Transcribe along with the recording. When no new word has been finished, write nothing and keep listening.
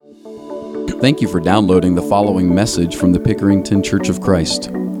Thank you for downloading the following message from the Pickerington Church of Christ.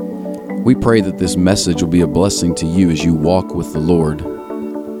 We pray that this message will be a blessing to you as you walk with the Lord.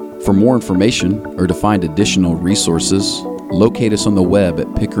 For more information or to find additional resources, locate us on the web at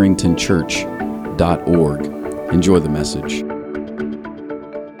pickeringtonchurch.org. Enjoy the message.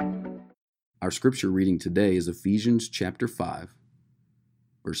 Our scripture reading today is Ephesians chapter 5,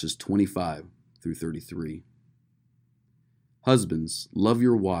 verses 25 through 33. Husbands, love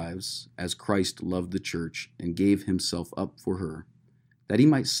your wives as Christ loved the church and gave himself up for her, that he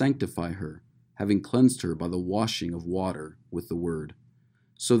might sanctify her, having cleansed her by the washing of water with the word,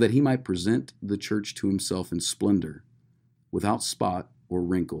 so that he might present the church to himself in splendor, without spot or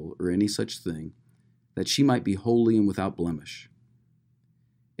wrinkle or any such thing, that she might be holy and without blemish.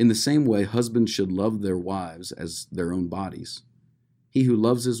 In the same way, husbands should love their wives as their own bodies. He who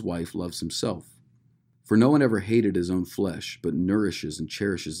loves his wife loves himself. For no one ever hated his own flesh, but nourishes and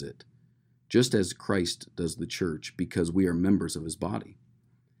cherishes it, just as Christ does the church, because we are members of his body.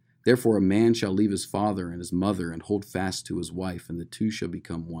 Therefore a man shall leave his father and his mother and hold fast to his wife, and the two shall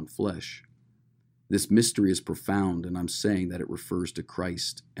become one flesh. This mystery is profound, and I'm saying that it refers to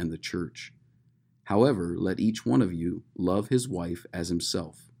Christ and the church. However, let each one of you love his wife as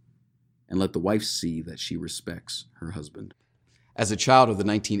himself, and let the wife see that she respects her husband. As a child of the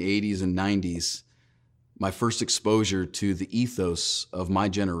 1980s and 90s, my first exposure to the ethos of my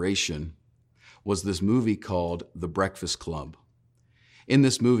generation was this movie called The Breakfast Club. In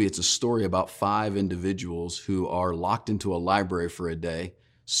this movie, it's a story about 5 individuals who are locked into a library for a day,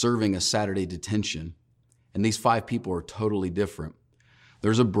 serving a Saturday detention. And these 5 people are totally different.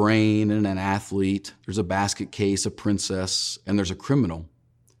 There's a brain and an athlete, there's a basket case, a princess, and there's a criminal.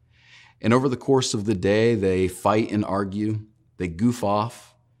 And over the course of the day, they fight and argue, they goof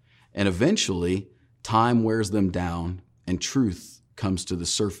off, and eventually, time wears them down and truth comes to the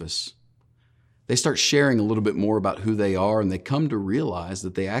surface. They start sharing a little bit more about who they are, and they come to realize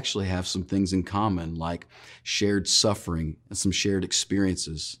that they actually have some things in common, like shared suffering and some shared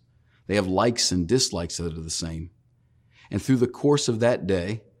experiences. They have likes and dislikes that are the same. And through the course of that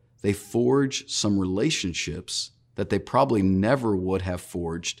day, they forge some relationships that they probably never would have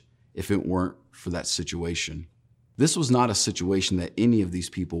forged if it weren't for that situation. This was not a situation that any of these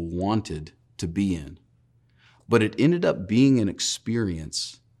people wanted to be in. But it ended up being an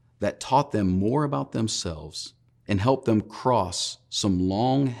experience that taught them more about themselves and helped them cross some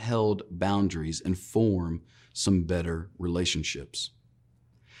long-held boundaries and form some better relationships.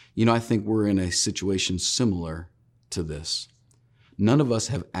 You know, I think we're in a situation similar to this. None of us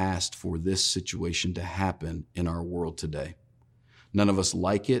have asked for this situation to happen in our world today. None of us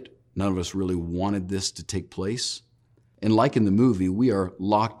like it. None of us really wanted this to take place. And like in the movie, we are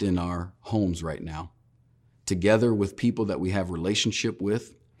locked in our homes right now, together with people that we have relationship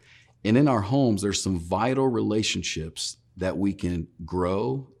with. And in our homes, there's some vital relationships that we can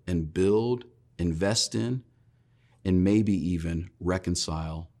grow and build, invest in, and maybe even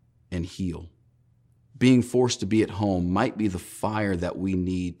reconcile and heal. Being forced to be at home might be the fire that we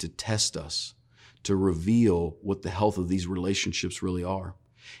need to test us, to reveal what the health of these relationships really are.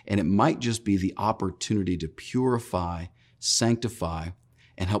 And it might just be the opportunity to purify, sanctify,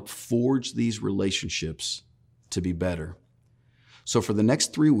 and help forge these relationships to be better. So for the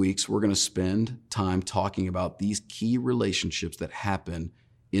next 3 weeks, we're going to spend time talking about these key relationships that happen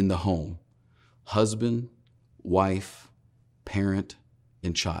in the home: husband, wife, parent,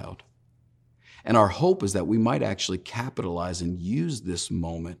 and child. And our hope is that we might actually capitalize and use this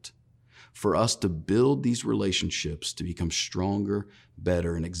moment for us to build these relationships to become stronger,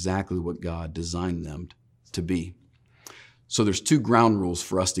 better, and exactly what God designed them to be. So there's 2 ground rules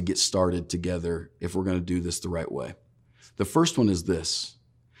for us to get started together if we're going to do this the right way. The first one is this,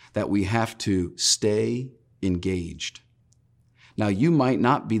 that we have to stay engaged. Now, you might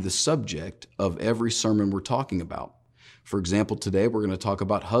not be the subject of every sermon we're talking about. For example, today we're going to talk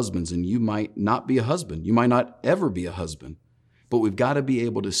about husbands, and you might not be a husband. You might not ever be a husband. But we've got to be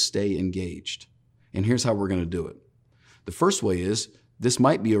able to stay engaged. And here's how we're going to do it. The first way is, this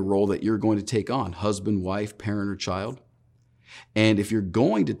might be a role that you're going to take on, husband, wife, parent, or child. And if you're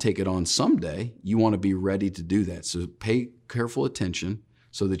going to take it on someday, you want to be ready to do that. So pay careful attention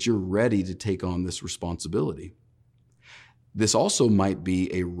so that you're ready to take on this responsibility. This also might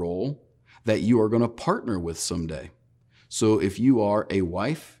be a role that you are going to partner with someday. So if you are a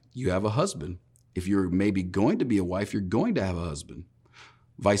wife, you have a husband. If you're maybe going to be a wife, you're going to have a husband.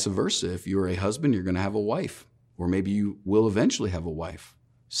 Vice versa, if you're a husband, you're going to have a wife, or maybe you will eventually have a wife.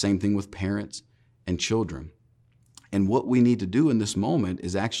 Same thing with parents and children. And what we need to do in this moment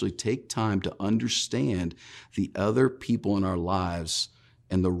is actually take time to understand the other people in our lives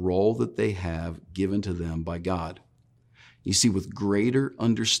and the role that they have given to them by God. You see, with greater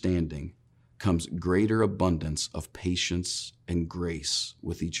understanding comes greater abundance of patience and grace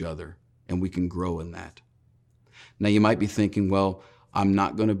with each other, and we can grow in that. Now, you might be thinking, well, I'm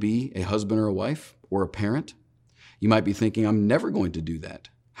not going to be a husband or a wife or a parent. You might be thinking, I'm never going to do that.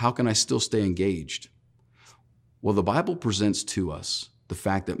 How can I still stay engaged? Well, the Bible presents to us the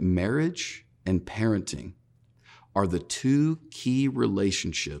fact that marriage and parenting are the two key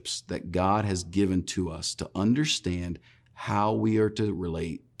relationships that God has given to us to understand how we are to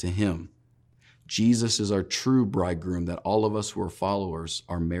relate to Him. Jesus is our true bridegroom that all of us who are followers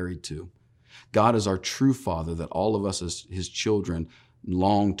are married to. God is our true Father that all of us as His children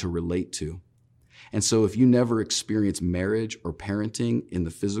long to relate to. And so if you never experience marriage or parenting in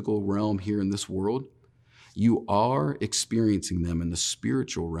the physical realm here in this world, you are experiencing them in the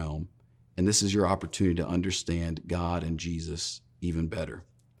spiritual realm. And this is your opportunity to understand God and Jesus even better.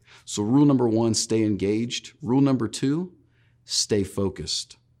 So rule number 1, stay engaged. Rule number 2, stay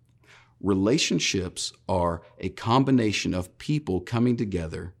focused. Relationships are a combination of people coming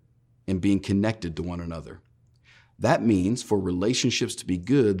together and being connected to one another. That means for relationships to be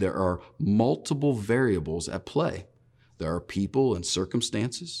good, there are multiple variables at play. There are people and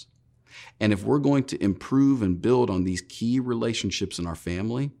circumstances. And if we're going to improve and build on these key relationships in our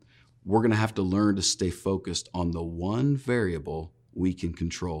family, we're going to have to learn to stay focused on the one variable we can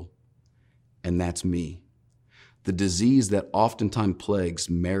control, and that's me. The disease that oftentimes plagues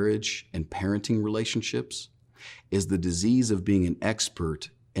marriage and parenting relationships is the disease of being an expert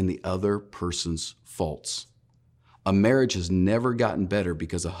in the other person's faults. A marriage has never gotten better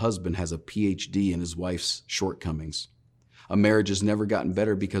because a husband has a PhD in his wife's shortcomings. A marriage has never gotten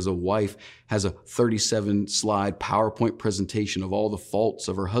better because a wife has a 37-slide PowerPoint presentation of all the faults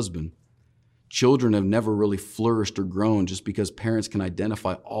of her husband. Children have never really flourished or grown just because parents can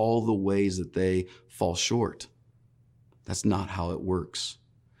identify all the ways that they fall short. That's not how it works.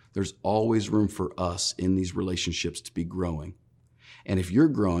 There's always room for us in these relationships to be growing. And if you're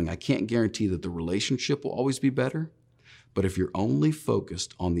growing, I can't guarantee that the relationship will always be better. But if you're only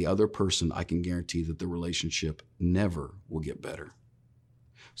focused on the other person, I can guarantee that the relationship never will get better.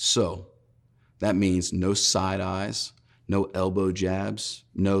 So that means no side eyes, no elbow jabs,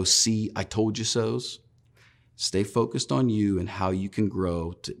 no see, I told you so's. Stay focused on you and how you can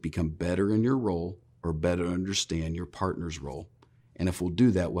grow to become better in your role or better understand your partner's role. And if we'll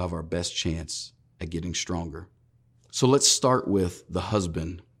do that, we'll have our best chance at getting stronger. So let's start with the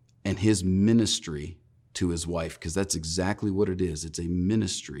husband and his ministry to his wife, because that's exactly what it is. It's a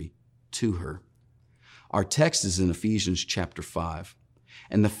ministry to her. Our text is in Ephesians chapter 5,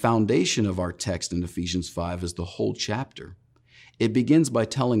 and the foundation of our text in Ephesians 5 is the whole chapter. It begins by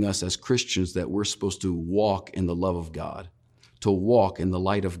telling us as Christians that we're supposed to walk in the love of God, to walk in the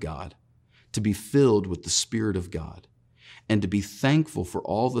light of God, to be filled with the Spirit of God, and to be thankful for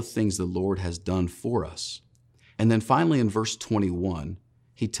all the things the Lord has done for us. And then finally in verse 21,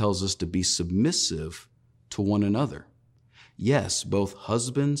 he tells us to be submissive to one another. Yes, both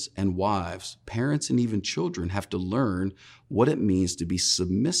husbands and wives, parents and even children have to learn what it means to be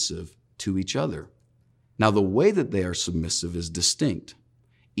submissive to each other. Now, the way that they are submissive is distinct.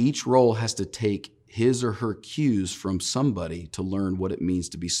 Each role has to take his or her cues from somebody to learn what it means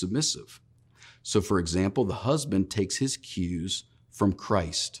to be submissive. So, for example, the husband takes his cues from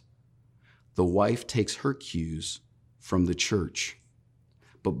Christ. The wife takes her cues from the church.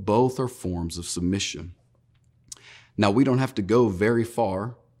 But both are forms of submission. Now, we don't have to go very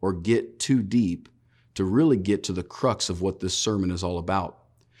far or get too deep to really get to the crux of what this sermon is all about.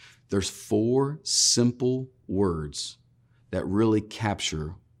 There's 4 simple words that really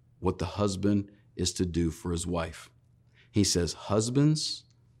capture what the husband is to do for his wife. He says, husbands,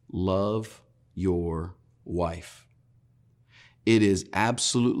 love your wife. It is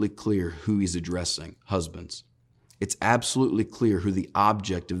absolutely clear who he's addressing, husbands. It's absolutely clear who the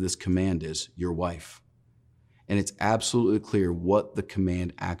object of this command is, your wife. And it's absolutely clear what the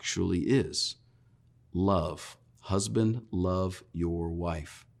command actually is. Love. Husband, love your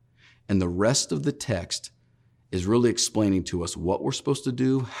wife. And the rest of the text is really explaining to us what we're supposed to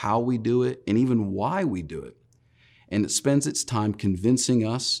do, how we do it, and even why we do it. And it spends its time convincing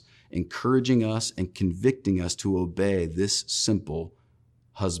us, encouraging us, and convicting us to obey this simple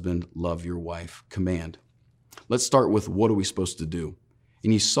husband, love your wife command. Let's start with what are we supposed to do?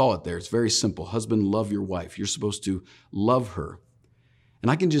 And you saw it there. It's very simple. Husband, love your wife. You're supposed to love her.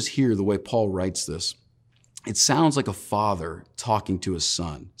 And I can just hear the way Paul writes this. It sounds like a father talking to his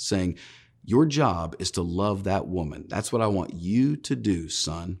son, saying, your job is to love that woman. That's what I want you to do,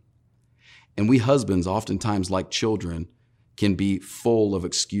 son. And we husbands, oftentimes like children, can be full of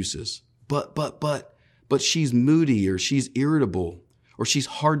excuses. But she's moody, or she's irritable, or she's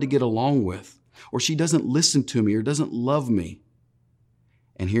hard to get along with, or she doesn't listen to me or doesn't love me.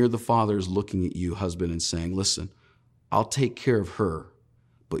 And here the Father is looking at you, husband, and saying, listen, I'll take care of her,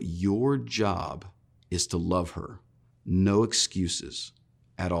 but your job is to love her. No excuses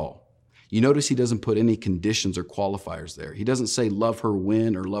at all. You notice he doesn't put any conditions or qualifiers there. He doesn't say love her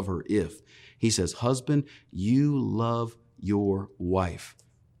when or love her if. He says, husband, you love your wife.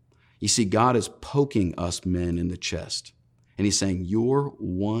 You see, God is poking us men in the chest, and he's saying, your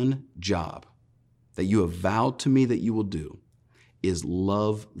one job that you have vowed to me that you will do is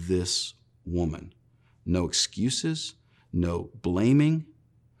love this woman. No excuses, no blaming,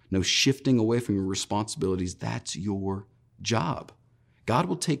 no shifting away from your responsibilities. That's your job. God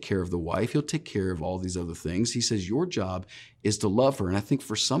will take care of the wife. He'll take care of all these other things. He says your job is to love her. And I think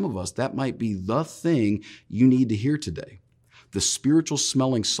for some of us, that might be the thing you need to hear today. The spiritual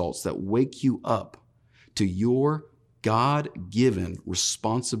smelling salts that wake you up to your God-given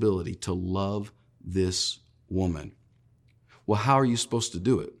responsibility to love this woman. Well, how are you supposed to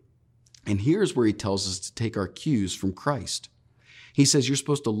do it? And here's where he tells us to take our cues from Christ. He says you're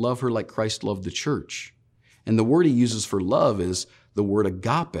supposed to love her like Christ loved the church. And the word he uses for love is the word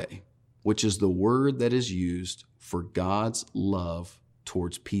agape, which is the word that is used for God's love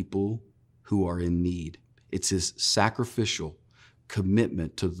towards people who are in need. It's his sacrificial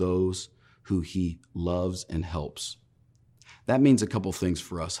commitment to those who he loves and helps. That means a couple things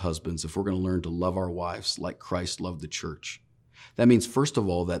for us husbands if we're going to learn to love our wives like Christ loved the church. That means, first of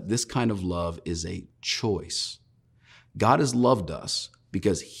all, that this kind of love is a choice. God has loved us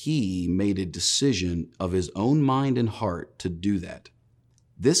because he made a decision of his own mind and heart to do that.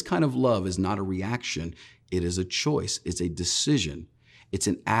 This kind of love is not a reaction. It is a choice. It's a decision. It's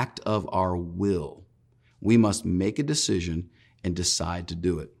an act of our will. We must make a decision and decide to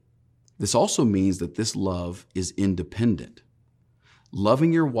do it. This also means that this love is independent.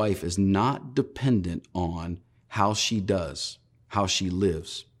 Loving your wife is not dependent on how she does, how she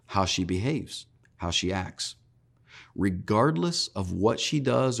lives, how she behaves, how she acts. Regardless of what she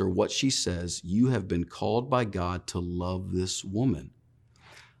does or what she says, you have been called by God to love this woman.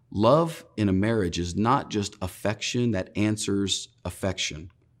 Love in a marriage is not just affection that answers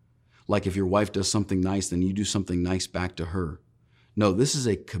affection. Like if your wife does something nice, then you do something nice back to her. No, this is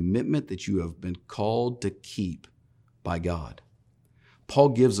a commitment that you have been called to keep by God. Paul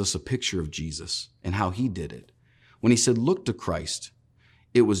gives us a picture of Jesus and how he did it. When he said, look to Christ,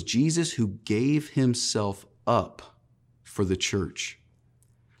 it was Jesus who gave himself up for the church.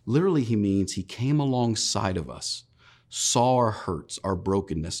 Literally, he means he came alongside of us, saw our hurts, our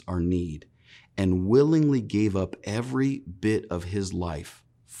brokenness, our need, and willingly gave up every bit of his life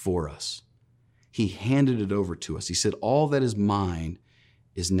for us. He handed it over to us. He said, all that is mine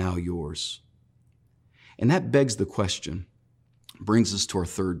is now yours. And that begs the question, brings us to our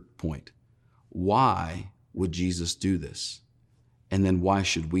third point. Why would Jesus do this? And then why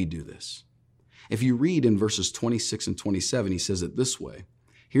should we do this? If you read in verses 26 and 27, he says it this way.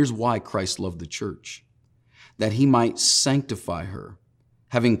 Here's why Christ loved the church. That he might sanctify her,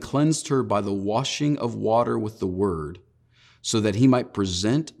 having cleansed her by the washing of water with the word, so that he might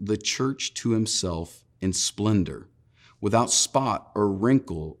present the church to himself in splendor, without spot or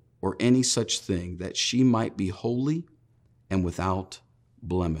wrinkle or any such thing, that she might be holy and without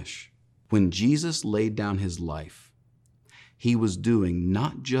blemish. When Jesus laid down his life, he was doing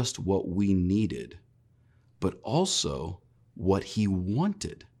not just what we needed, but also what he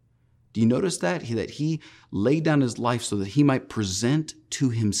wanted. Do you notice that? That he laid down his life so that he might present to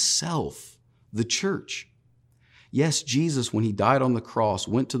himself the church. Yes, Jesus, when he died on the cross,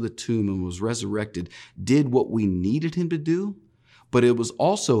 went to the tomb and was resurrected, did what we needed him to do, but it was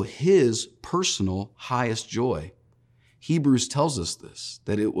also his personal highest joy. Hebrews tells us this,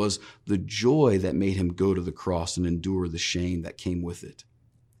 that it was the joy that made him go to the cross and endure the shame that came with it.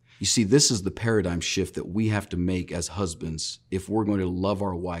 You see, this is the paradigm shift that we have to make as husbands if we're going to love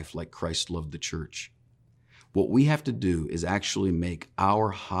our wife like Christ loved the church. What we have to do is actually make our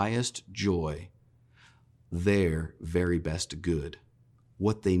highest joy their very best good,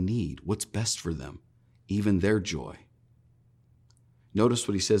 what they need, what's best for them, even their joy. Notice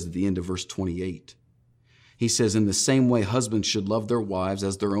what he says at the end of verse 28. He says, in the same way, husbands should love their wives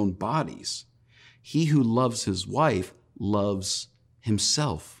as their own bodies. He who loves his wife loves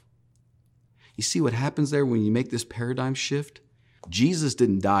himself. You see what happens there when you make this paradigm shift? Jesus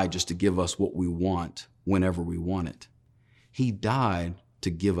didn't die just to give us what we want whenever we want it. He died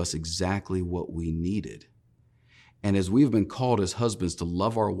to give us exactly what we needed. And as we've been called as husbands to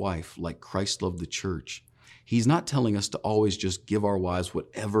love our wife like Christ loved the church, He's not telling us to always just give our wives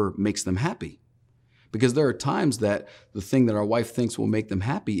whatever makes them happy. Because there are times that the thing that our wife thinks will make them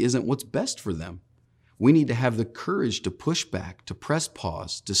happy isn't what's best for them. We need to have the courage to push back, to press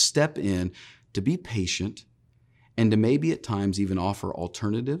pause, to step in, to be patient, and to maybe at times even offer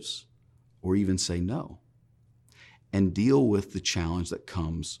alternatives or even say no, and deal with the challenge that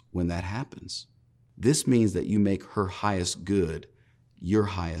comes when that happens. This means that you make her highest good your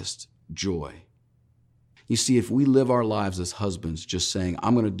highest joy. You see, if we live our lives as husbands just saying,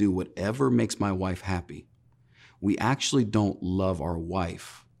 I'm going to do whatever makes my wife happy, we actually don't love our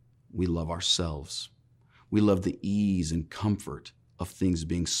wife. We love ourselves. We love the ease and comfort of things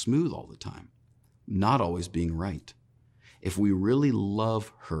being smooth all the time, not always being right. If we really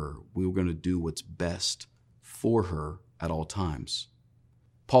love her, we're going to do what's best for her at all times.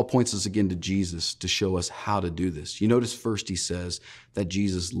 Paul points us again to Jesus to show us how to do this. You notice first he says that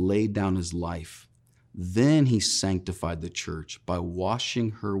Jesus laid down his life. Then he sanctified the church by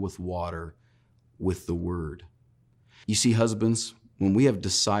washing her with water with the word. You see, husbands, when we have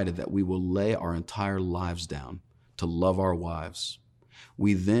decided that we will lay our entire lives down to love our wives,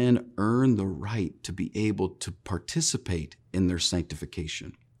 we then earn the right to be able to participate in their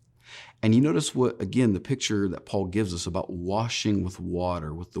sanctification. And you notice the picture that Paul gives us about washing with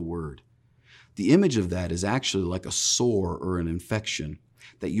water with the word. The image of that is actually like a sore or an infection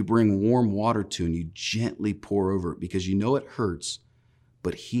that you bring warm water to and you gently pour over it because you know it hurts,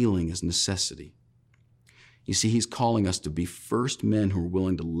 but healing is necessity. You see, he's calling us to be first men who are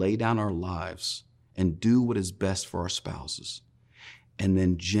willing to lay down our lives and do what is best for our spouses, and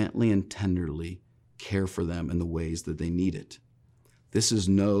then gently and tenderly care for them in the ways that they need it. This is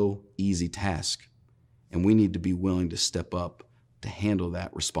no easy task, and we need to be willing to step up to handle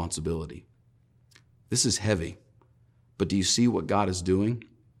that responsibility. This is heavy, but do you see what God is doing?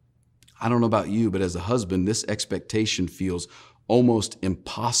 I don't know about you, but as a husband, this expectation feels almost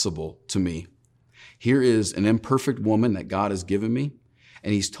impossible to me. Here is an imperfect woman that God has given me,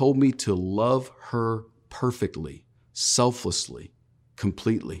 and he's told me to love her perfectly, selflessly,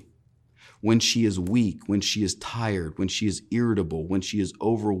 completely. When she is weak, when she is tired, when she is irritable, when she is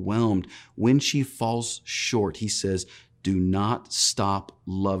overwhelmed, when she falls short, he says, do not stop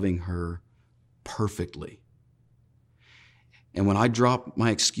loving her perfectly. And when I drop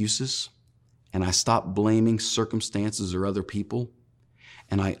my excuses and I stop blaming circumstances or other people,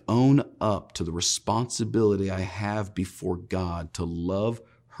 and I own up to the responsibility I have before God to love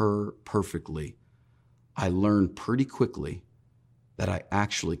her perfectly, I learn pretty quickly that I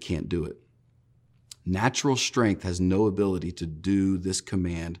actually can't do it. Natural strength has no ability to do this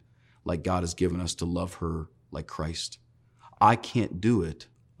command like God has given us to love her like Christ. I can't do it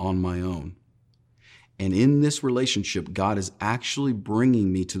on my own. And in this relationship, God is actually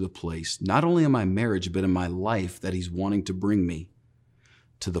bringing me to the place, not only in my marriage, but in my life that he's wanting to bring me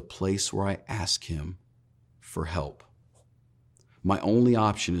to the place where I ask him for help. My only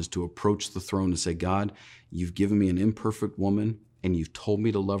option is to approach the throne and say, God, you've given me an imperfect woman and you've told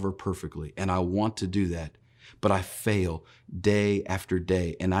me to love her perfectly, and I want to do that, but I fail day after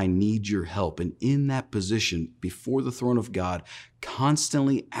day, and I need your help. And in that position, before the throne of God,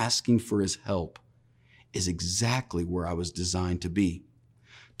 constantly asking for his help is exactly where I was designed to be.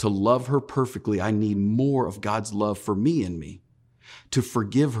 To love her perfectly, I need more of God's love for me and me. To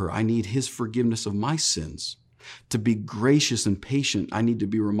forgive her, I need his forgiveness of my sins. To be gracious and patient, I need to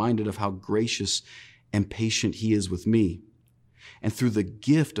be reminded of how gracious and patient he is with me. And through the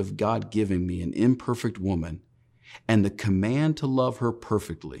gift of God giving me an imperfect woman and the command to love her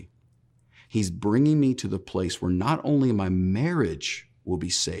perfectly, he's bringing me to the place where not only my marriage will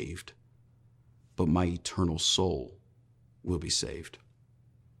be saved, but my eternal soul will be saved.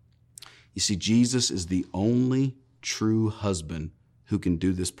 You see, Jesus is the only true husband who can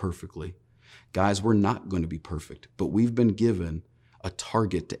do this perfectly. Guys, we're not going to be perfect, but we've been given a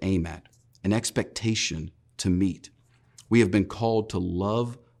target to aim at, an expectation to meet. We have been called to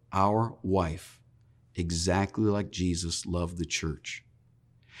love our wife exactly like Jesus loved the church.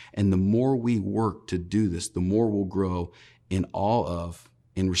 And the more we work to do this, the more we'll grow in awe of,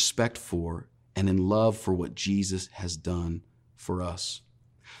 in respect for, and in love for what Jesus has done for us.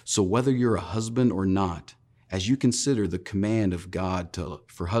 So whether you're a husband or not, as you consider the command of God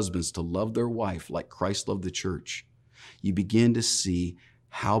for husbands to love their wife like Christ loved the church, you begin to see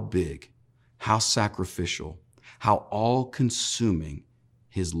how big, how sacrificial, how all-consuming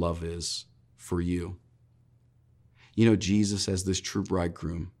his love is for you. You know, Jesus, as this true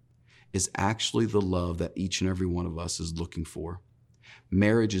bridegroom, is actually the love that each and every one of us is looking for.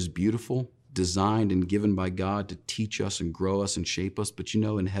 Marriage is beautiful, designed and given by God to teach us and grow us and shape us. But you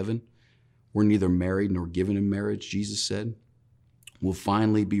know, in heaven, We're neither married nor given in marriage, Jesus said. We'll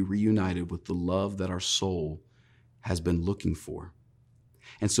finally be reunited with the love that our soul has been looking for.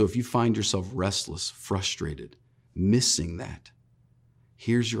 And so if you find yourself restless, frustrated, missing that,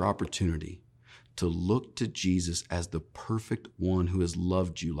 here's your opportunity to look to Jesus as the perfect one who has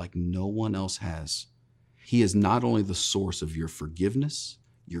loved you like no one else has. He is not only the source of your forgiveness,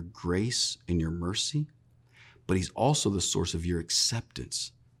 your grace, and your mercy, but he's also the source of your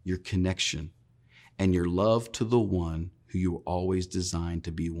acceptance, your connection, and your love to the one who you were always designed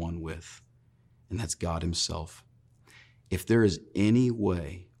to be one with, and that's God himself. If there is any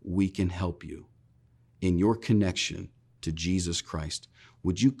way we can help you in your connection to Jesus Christ,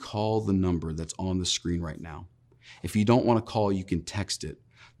 would you call the number that's on the screen right now? If you don't want to call, you can text it.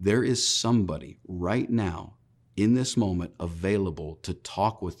 There is somebody right now in this moment available to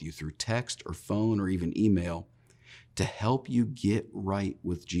talk with you through text or phone or even email to help you get right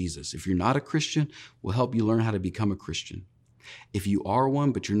with Jesus. If you're not a Christian, we'll help you learn how to become a Christian. If you are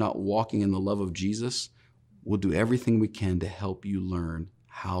one, but you're not walking in the love of Jesus, we'll do everything we can to help you learn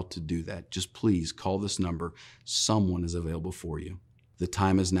how to do that. Just please call this number. Someone is available for you. The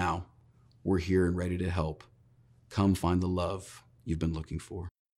time is now. We're here and ready to help. Come find the love you've been looking for.